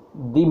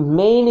the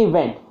main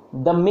event.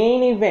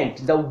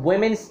 The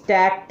Women's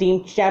Tag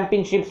Team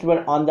Championships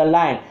were on the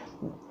line.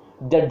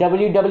 The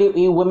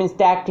WWE Women's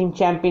Tag Team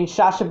Champions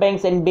Sasha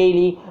Banks and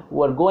Bayley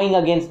were going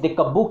against the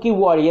Kabuki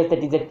Warriors, that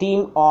is a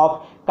team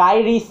of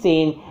Kairi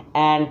Sane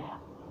and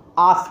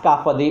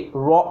Asuka for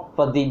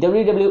the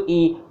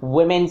WWE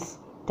Women's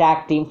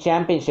Tag Team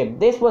Championship.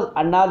 This was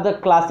another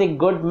classic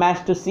good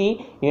match to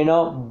see.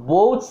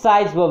 Both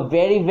sides were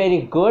very,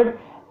 very good.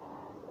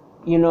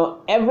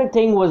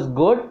 Everything was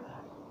good.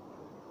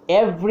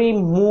 Every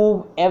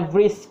move,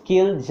 every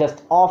skill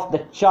just off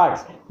the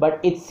charts. But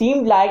it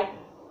seemed like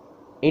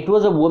it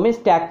was a Women's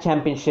Tag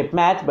Championship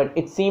match, but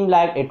it seemed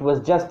like it was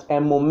just a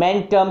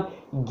momentum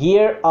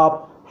gear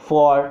up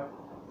for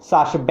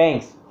Sasha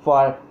Banks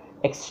for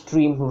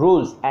Extreme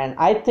Rules. And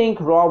I think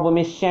Raw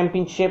Women's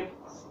Championship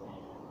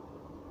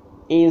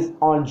is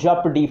on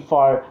jeopardy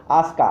for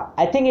Asuka.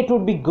 I think it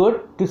would be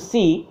good to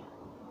see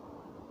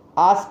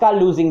Asuka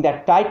losing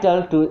that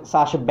title to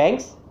Sasha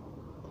Banks,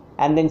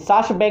 and then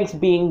Sasha Banks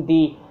being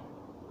the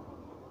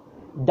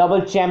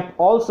double champ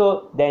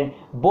also. Then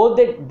both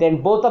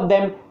of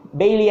them,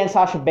 Bayley and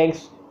Sasha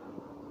Banks,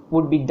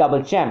 would be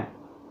double champ.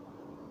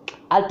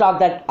 I'll talk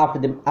that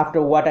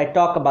after what I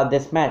talk about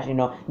this match.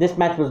 This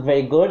match was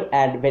very good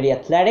and very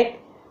athletic,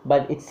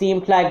 but it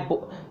seemed like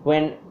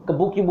when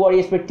Kabuki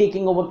Warriors were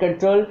taking over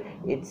control,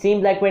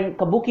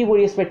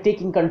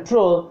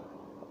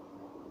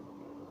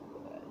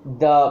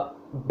 the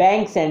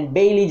Banks and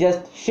Bayley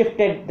just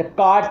shifted the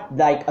cards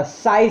like a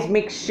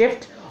seismic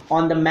shift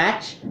on the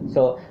match.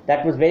 So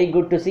that was very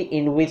good to see,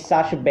 in which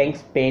Sasha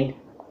Banks pinned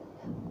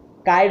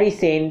Kairi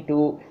Sane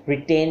to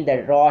retain the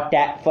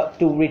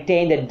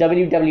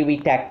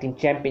WWE Tag Team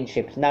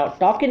Championships. Now,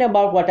 talking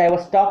about what I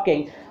was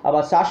talking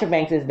about Sasha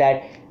Banks is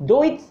that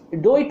though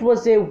it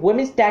was a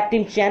Women's Tag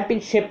Team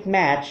Championship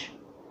match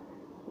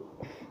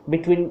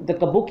between the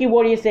Kabuki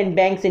Warriors and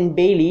Banks and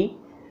Bayley,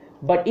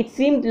 but it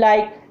seemed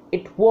like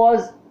it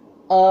was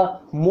a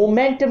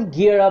momentum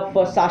gear up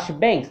for Sasha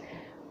Banks.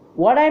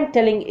 What I'm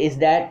telling is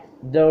that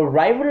the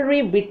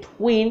rivalry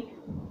between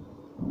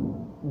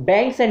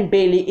Banks and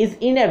Bayley is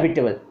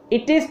inevitable.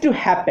 It is to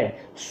happen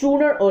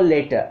sooner or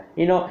later,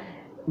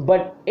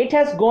 but it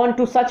has gone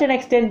to such an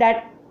extent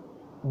that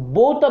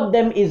both of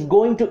them is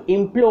going to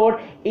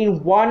implode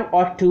in 1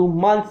 or 2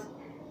 months.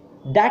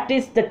 That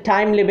is the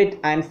time limit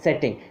I'm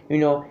setting.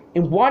 In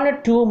 1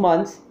 or 2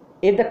 months,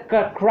 if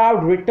the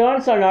crowd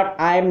returns or not,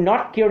 I am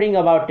not caring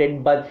about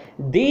it, but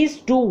these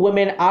two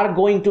women are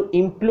going to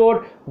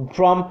implode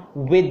from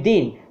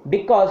within,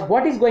 because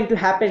what is going to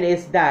happen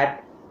is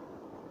that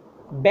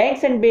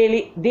Banks and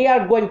Bayley, they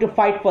are going to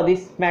fight for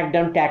this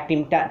SmackDown Tag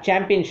Team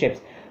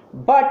Championships,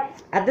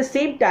 but at the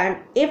same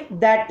time, if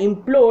that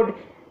implode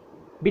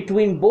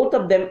between both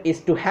of them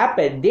is to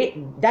happen,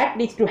 that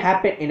needs to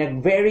happen in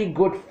a very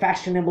good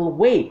fashionable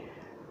way.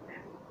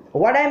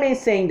 What I mean is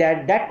saying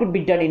that could be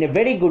done in a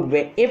very good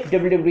way if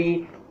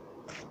WWE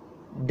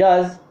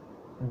does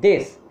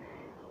this.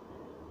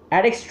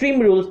 At Extreme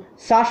Rules,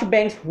 Sasha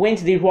Banks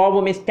wins the Raw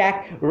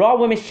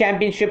Women's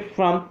Championship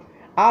from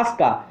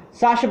Asuka.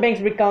 Sasha Banks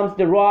becomes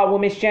the Raw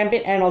Women's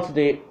Champion and also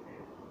the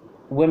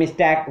Women's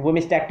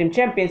Tag Team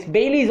Champions.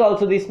 Bayley is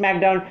also the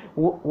SmackDown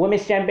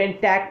Women's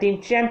Champion Tag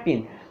Team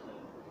Champion.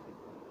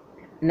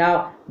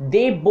 Now,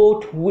 they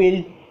both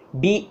will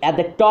be at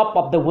the top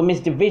of the women's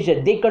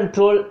division. They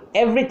control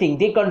everything.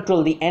 They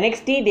control the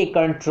NXT, they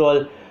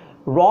control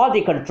Raw,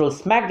 they control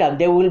SmackDown.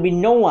 There will be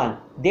no one.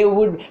 They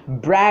would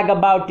brag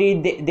about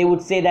it. They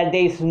would say that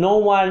there is no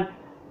one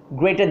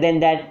greater than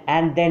that.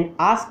 And then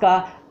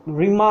Asuka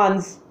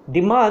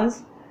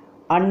demands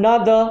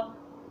another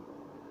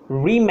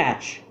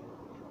rematch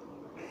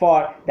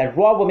for that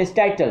Raw Women's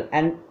title.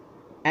 And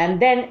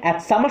then at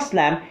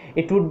SummerSlam,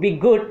 it would be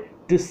good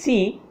to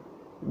see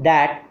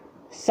that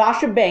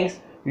Sasha Banks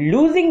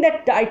losing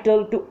that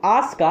title to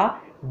Asuka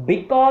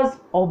because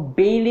of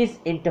Bayley's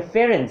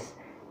interference.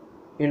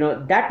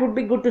 That would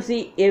be good to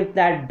see if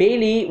that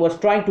Bayley was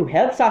trying to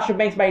help Sasha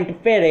Banks by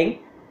interfering,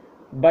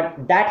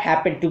 but that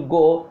happened to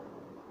go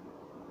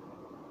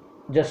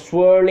just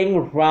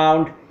swirling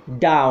round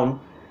down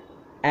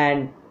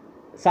and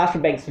Sasha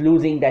Banks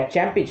losing that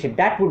championship.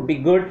 That would be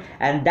good,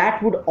 and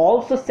that would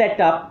also set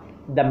up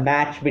the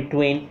match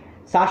between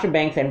Sasha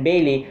Banks and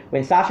Bayley,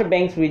 when Sasha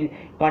Banks will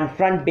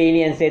confront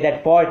Bayley and say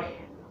that for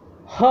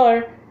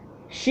her,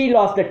 she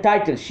lost the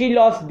title, she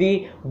lost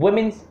the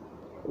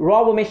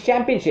Raw Women's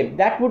Championship.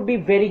 That would be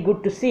very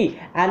good to see,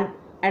 and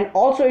and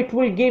also it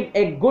will give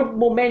a good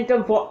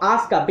momentum for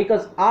Asuka,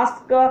 because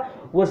Asuka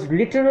was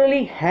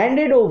literally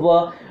handed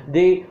over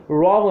the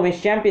Raw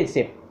Women's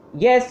Championship.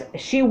 Yes,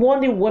 she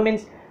won the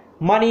women's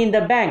Money in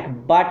the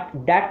Bank, but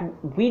that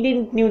we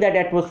didn't knew that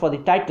that was for the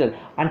title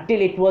until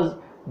it was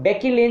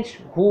Becky Lynch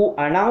who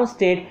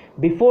announced it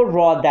before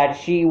Raw that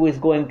she was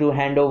going to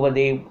hand over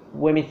the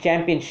women's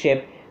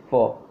championship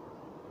for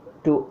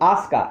to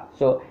Asuka.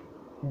 So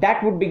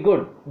that would be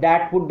good.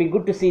 That would be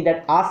good to see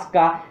that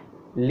Asuka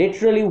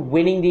literally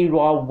winning the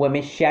Raw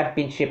Women's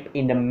Championship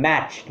in the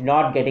match,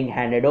 not getting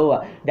handed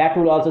over. That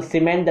would also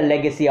cement the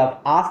legacy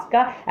of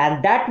Asuka,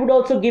 and that would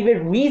also give a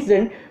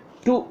reason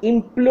to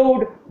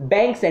implode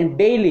Banks and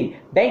Bayley.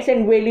 Banks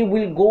and Bayley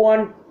will go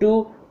on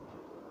to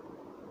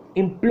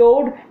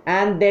implode,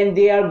 and then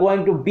they are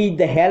going to beat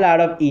the hell out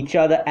of each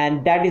other,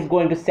 and that is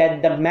going to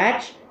set the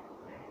match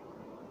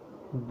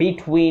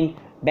between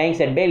Banks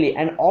and Bayley.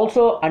 And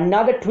also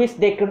another twist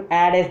they could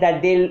add is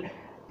that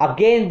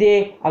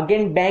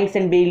again Banks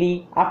and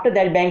Bayley, after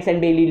that Banks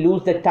and Bayley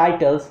lose the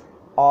titles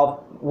of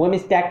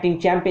Women's Tag Team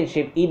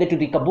Championship either to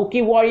the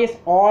Kabuki Warriors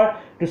or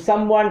to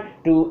someone,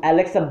 to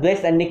Alexa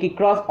Bliss and Nikki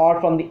Cross, or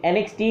from the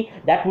NXT.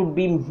 That would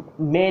be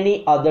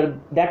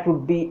that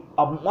would be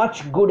a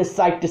much good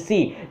sight to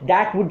see.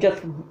 That would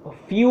just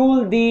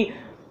fuel the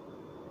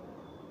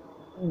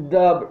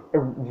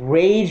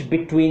rage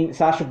between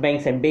Sasha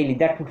Banks and Bayley.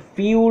 That would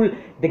fuel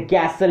the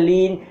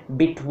gasoline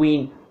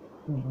between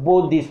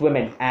both these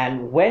women,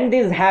 and when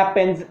this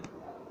happens,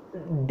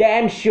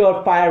 damn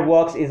sure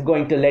fireworks is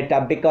going to let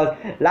up, because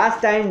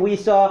last time we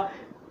saw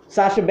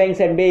Sasha Banks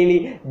and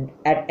Bayley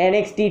at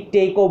NXT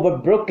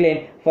TakeOver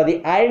Brooklyn for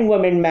the Iron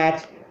Woman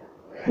match,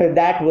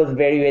 that was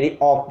very, very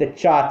off the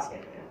charts.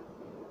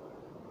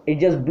 It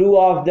just blew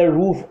off the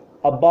roof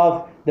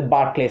above the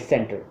Barclays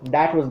Center.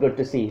 That was good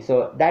to see.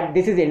 So that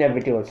this is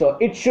inevitable. So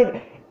it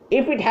should,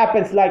 if it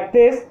happens like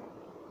this,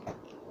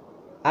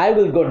 I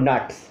will go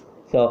nuts.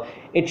 So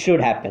it should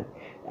happen.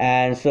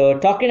 And so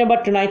talking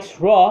about tonight's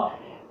Raw,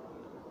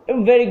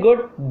 very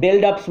good.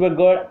 Build-ups were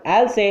good.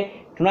 I'll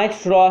say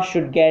tonight's Raw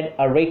should get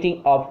a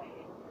rating of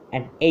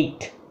an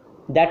 8.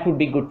 That would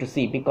be good to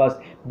see, because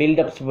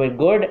build-ups were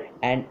good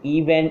and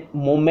even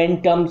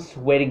momentums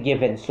were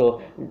given.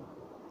 So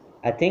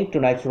I think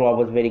tonight's Raw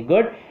was very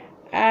good,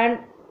 and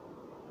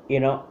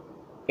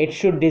it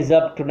should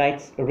deserve,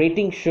 tonight's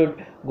rating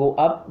should go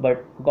up,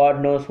 but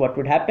God knows what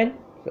would happen.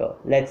 So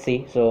let's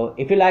see. So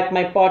if you like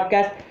my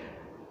podcast,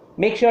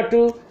 make sure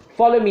to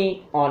follow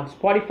me on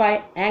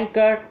Spotify,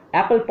 Anchor,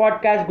 Apple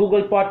Podcasts,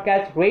 Google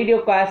Podcasts,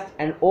 Radiocast,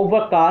 and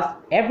Overcast.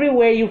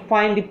 Everywhere you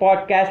find the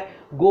podcast,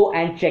 go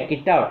and check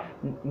it out.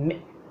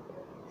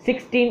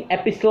 16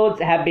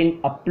 episodes have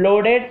been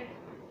uploaded,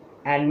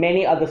 and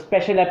many other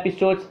special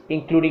episodes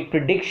including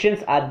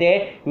predictions are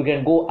there. You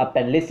can go up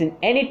and listen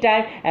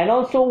anytime. And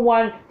also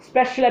one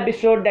special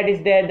episode that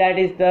is there, that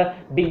is the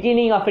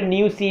beginning of a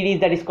new series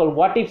that is called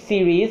What If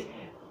series,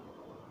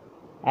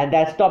 and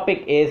that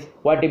topic is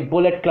what if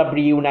Bullet Club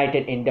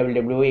reunited in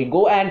WWE.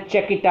 Go and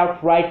check it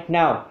out right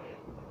now,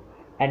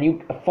 and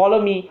you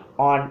follow me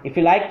on, if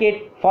you like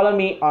it, follow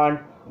me on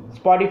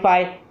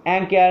Spotify,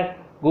 Anchor,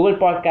 Google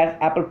Podcasts,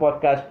 Apple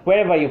Podcasts,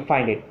 wherever you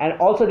find it. And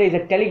also there is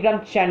a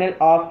Telegram channel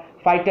of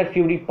Fighter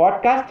Fury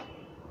Podcast.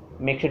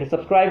 Make sure to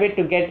subscribe it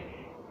to get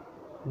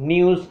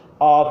news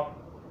of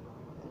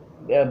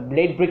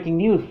late breaking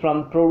news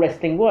from pro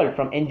wrestling world,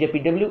 from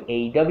NJPW,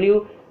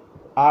 AEW,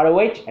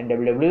 ROH and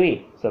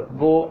WWE. So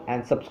go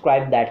and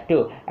subscribe that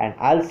too, and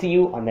I'll see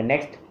you on the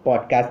next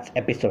podcast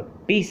episode.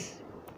 Peace.